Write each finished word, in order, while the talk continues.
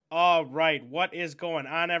All right, what is going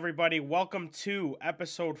on, everybody? Welcome to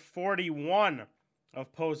episode 41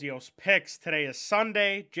 of Pozios Picks. Today is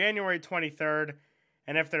Sunday, January 23rd,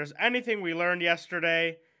 and if there's anything we learned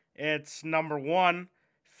yesterday, it's number one,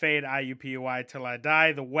 fade IUPUI till I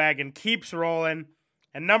die. The wagon keeps rolling.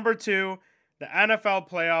 And number two, the NFL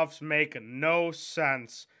playoffs make no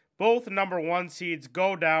sense. Both number one seeds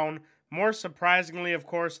go down. More surprisingly, of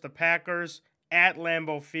course, the Packers at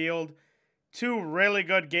Lambeau Field. Two really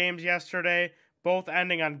good games yesterday, both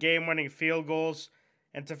ending on game-winning field goals.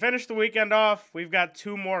 And to finish the weekend off, we've got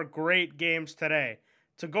two more great games today.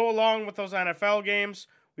 To go along with those NFL games,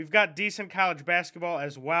 we've got decent college basketball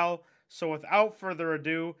as well. So without further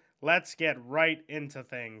ado, let's get right into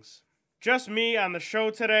things. Just me on the show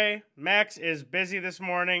today. Max is busy this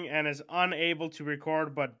morning and is unable to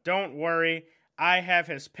record, but don't worry, I have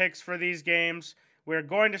his picks for these games. We're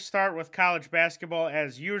going to start with college basketball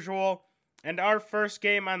as usual. And our first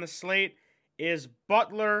game on the slate is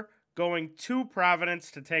Butler going to Providence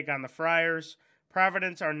to take on the Friars.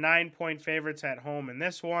 Providence are 9-point favorites at home in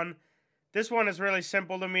this one. This one is really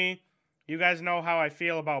simple to me. You guys know how I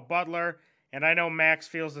feel about Butler, and I know Max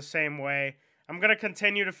feels the same way. I'm going to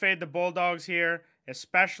continue to fade the Bulldogs here,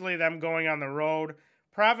 especially them going on the road.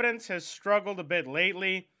 Providence has struggled a bit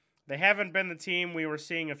lately. They haven't been the team we were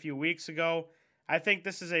seeing a few weeks ago. I think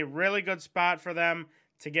this is a really good spot for them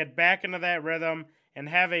to get back into that rhythm and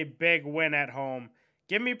have a big win at home.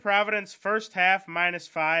 Give me Providence first half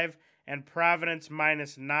 -5 and Providence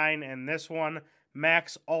 -9 in this one.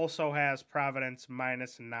 Max also has Providence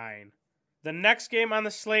 -9. The next game on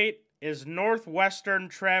the slate is Northwestern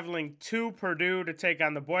traveling to Purdue to take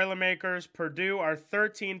on the Boilermakers. Purdue are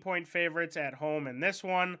 13-point favorites at home in this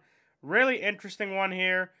one. Really interesting one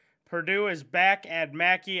here. Purdue is back at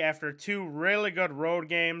Mackey after two really good road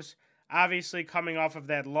games. Obviously coming off of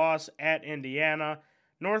that loss at Indiana.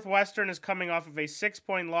 Northwestern is coming off of a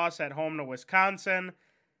 6-point loss at home to Wisconsin.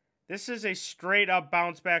 This is a straight-up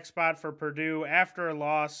bounce-back spot for Purdue after a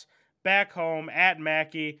loss. Back home at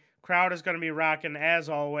Mackey. Crowd is going to be rocking as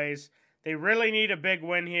always. They really need a big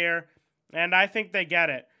win here, and I think they get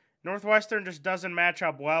it. Northwestern just doesn't match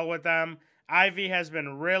up well with them. Ivy has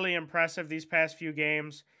been really impressive these past few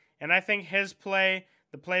games, and I think his play,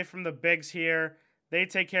 the play from the bigs here, they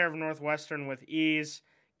take care of Northwestern with ease.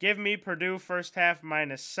 Give me Purdue first half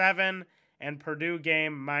 -7 and Purdue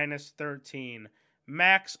game -13.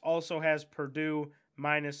 Max also has Purdue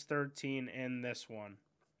 -13 in this one.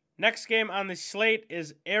 Next game on the slate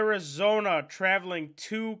is Arizona traveling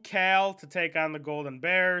to Cal to take on the Golden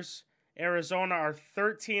Bears. Arizona are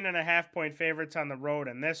 13.5-point favorites on the road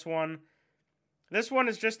in this one. This one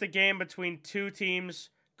is just a game between two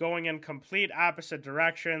teams going in complete opposite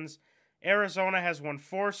directions. Arizona has won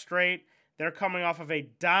 4 straight. They're coming off of a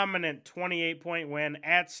dominant 28-point win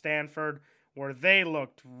at Stanford where they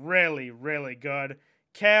looked really, really good.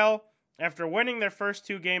 Cal, after winning their first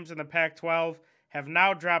 2 games in the Pac-12, have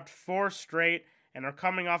now dropped 4 straight and are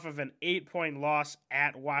coming off of an 8-point loss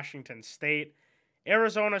at Washington State.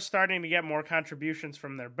 Arizona is starting to get more contributions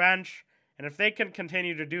from their bench, and if they can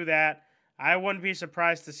continue to do that, I wouldn't be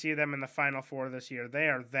surprised to see them in the Final Four this year. They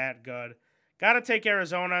are that good. Got to take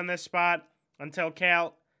Arizona in this spot until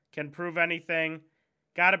Cal can prove anything.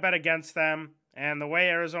 Got to bet against them. And the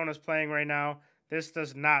way Arizona's playing right now, this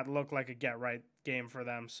does not look like a get-right game for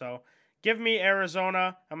them. So give me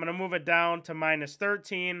Arizona. I'm going to move it down to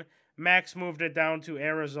 -13. Max moved it down to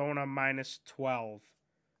Arizona -12.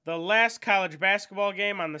 The last college basketball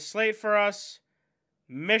game on the slate for us,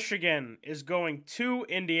 Michigan is going to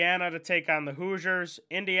Indiana to take on the Hoosiers.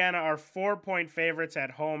 Indiana are 4-point favorites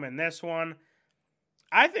at home in this one.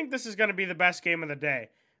 I think this is going to be the best game of the day.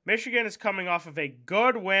 Michigan is coming off of a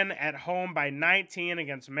good win at home by 19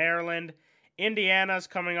 against Maryland. Indiana is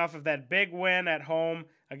coming off of that big win at home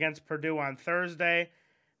against Purdue on Thursday.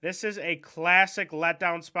 This is a classic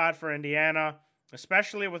letdown spot for Indiana,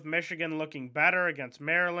 especially with Michigan looking better against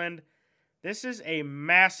Maryland. This is a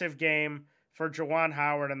massive game for Juwan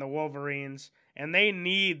Howard and the Wolverines, and they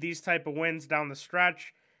need these type of wins down the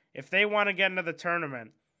stretch if they want to get into the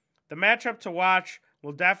tournament. The matchup to watch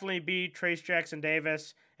will definitely be Trace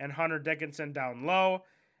Jackson-Davis and Hunter Dickinson down low.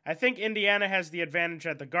 I think Indiana has the advantage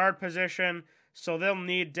at the guard position, so they'll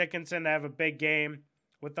need Dickinson to have a big game.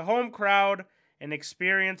 With the home crowd and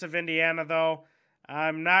experience of Indiana, though,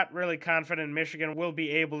 I'm not really confident Michigan will be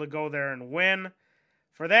able to go there and win.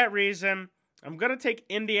 For that reason, I'm going to take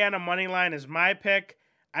Indiana moneyline as my pick.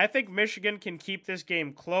 I think Michigan can keep this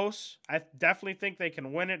game close. I definitely think they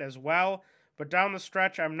can win it as well. But down the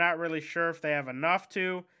stretch, I'm not really sure if they have enough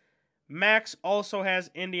to. Max also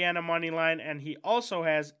has Indiana moneyline, and he also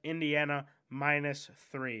has Indiana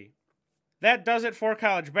 -3. That does it for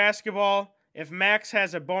college basketball. If Max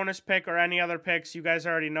has a bonus pick or any other picks, you guys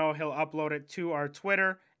already know he'll upload it to our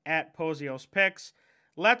Twitter at Pozios Picks.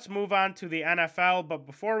 Let's move on to the NFL, but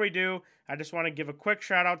before we do, I just want to give a quick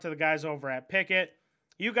shout out to the guys over at Pickett.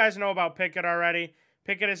 You guys know about Pickett already.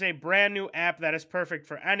 Pickett is a brand new app that is perfect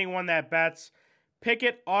for anyone that bets.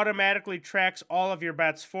 Pickett automatically tracks all of your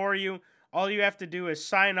bets for you. All you have to do is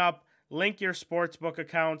sign up, link your sportsbook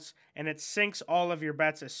accounts, and it syncs all of your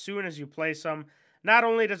bets as soon as you place them. Not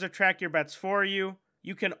only does it track your bets for you,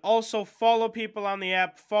 you can also follow people on the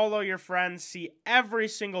app, follow your friends, see every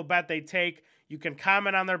single bet they take. You can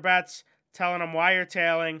comment on their bets, telling them why you're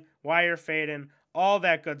tailing, why you're fading, all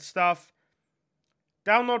that good stuff.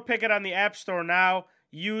 Download Pickett on the App Store now.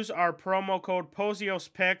 Use our promo code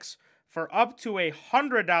POZIOSPICKS for up to a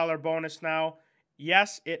 $100 bonus now.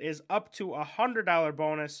 Yes, it is up to a $100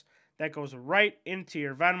 bonus that goes right into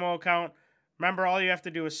your Venmo account. Remember, all you have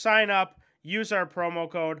to do is sign up, use our promo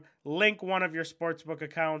code, link one of your sportsbook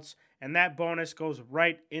accounts, and that bonus goes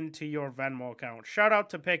right into your Venmo account. Shout out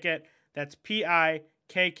to Pickett. That's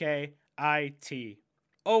Pikkit.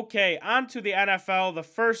 Okay, on to the NFL. The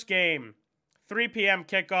first game, 3 p.m.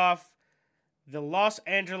 kickoff. The Los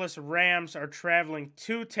Angeles Rams are traveling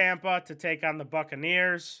to Tampa to take on the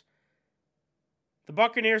Buccaneers. The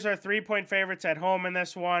Buccaneers are 3-point favorites at home in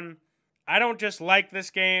this one. I don't just like this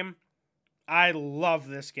game. I love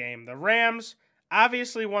this game. The Rams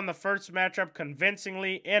obviously won the first matchup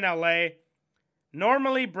convincingly in LA.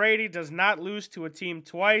 Normally, Brady does not lose to a team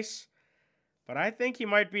twice, but I think he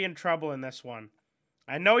might be in trouble in this one.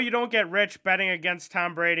 I know you don't get rich betting against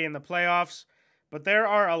Tom Brady in the playoffs, but there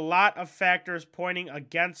are a lot of factors pointing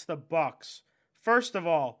against the Bucs. First of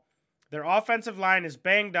all, their offensive line is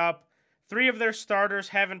banged up. 3 of their starters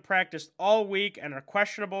haven't practiced all week and are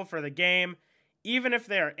questionable for the game. Even if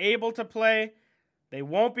they are able to play, they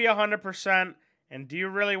won't be 100%. And do you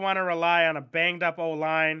really want to rely on a banged-up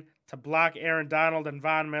O-line to block Aaron Donald and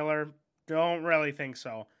Von Miller? Don't really think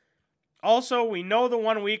so. Also, we know the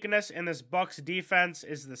one weakness in this Bucs defense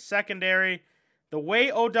is the secondary. The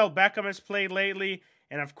way Odell Beckham has played lately,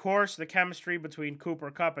 and of course the chemistry between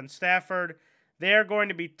Cooper Kupp and Stafford, they are going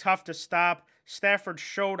to be tough to stop. Stafford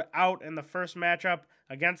showed out in the first matchup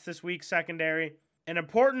against this weak secondary. An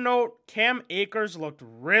important note, Cam Akers looked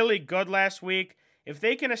really good last week. If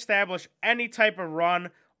they can establish any type of run,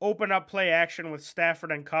 open up play action with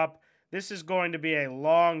Stafford and Kupp, this is going to be a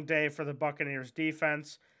long day for the Buccaneers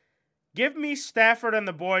defense. Give me Stafford and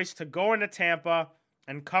the boys to go into Tampa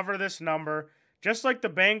and cover this number. Just like the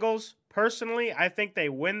Bengals, personally, I think they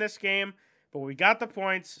win this game, but we got the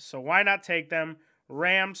points, so why not take them?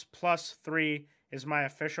 Rams +3 is my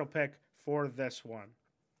official pick for this one.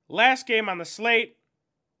 Last game on the slate,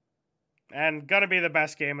 and gonna be the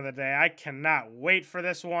best game of the day. I cannot wait for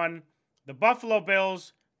this one. The Buffalo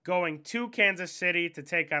Bills going to Kansas City to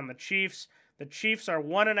take on the Chiefs. The Chiefs are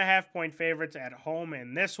 1.5-point favorites at home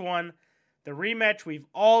in this one. The rematch we've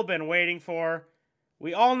all been waiting for.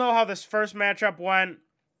 We all know how this first matchup went.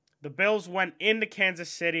 The Bills went into Kansas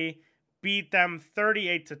City, beat them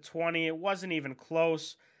 38-20. It wasn't even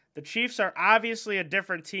close. The Chiefs are obviously a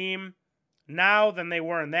different team now than they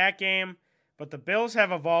were in that game, but the Bills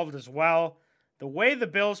have evolved as well. The way the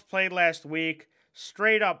Bills played last week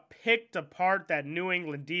straight up picked apart that New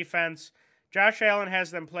England defense. Josh Allen has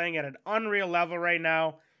them playing at an unreal level right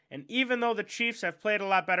now, and even though the Chiefs have played a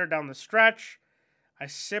lot better down the stretch, I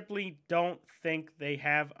simply don't think they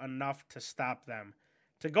have enough to stop them.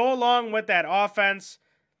 To go along with that offense,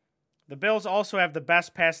 the Bills also have the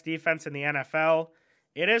best pass defense in the NFL.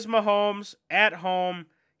 It is Mahomes at home.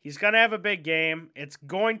 He's going to have a big game. It's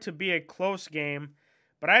going to be a close game.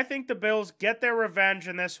 But I think the Bills get their revenge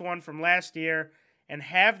in this one from last year and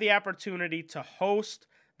have the opportunity to host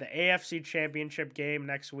the AFC Championship game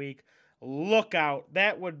next week. Look out.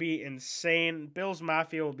 That would be insane. Bills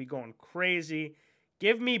Mafia will be going crazy.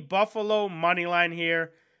 Give me Buffalo moneyline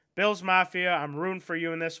here. Bills Mafia, I'm rooting for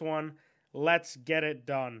you in this one. Let's get it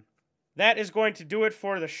done. That is going to do it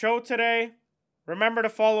for the show today. Remember to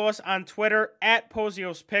follow us on Twitter at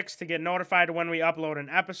Pozios Picks to get notified when we upload an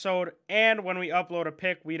episode and when we upload a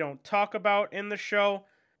pick we don't talk about in the show.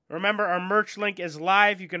 Remember, our merch link is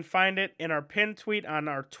live. You can find it in our pinned tweet on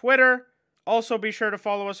our Twitter. Also, be sure to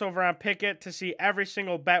follow us over on Pickett to see every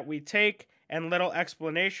single bet we take and little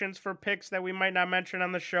explanations for picks that we might not mention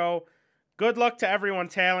on the show. Good luck to everyone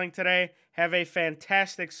tailing today. Have a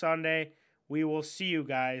fantastic Sunday. We will see you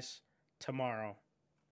guys tomorrow.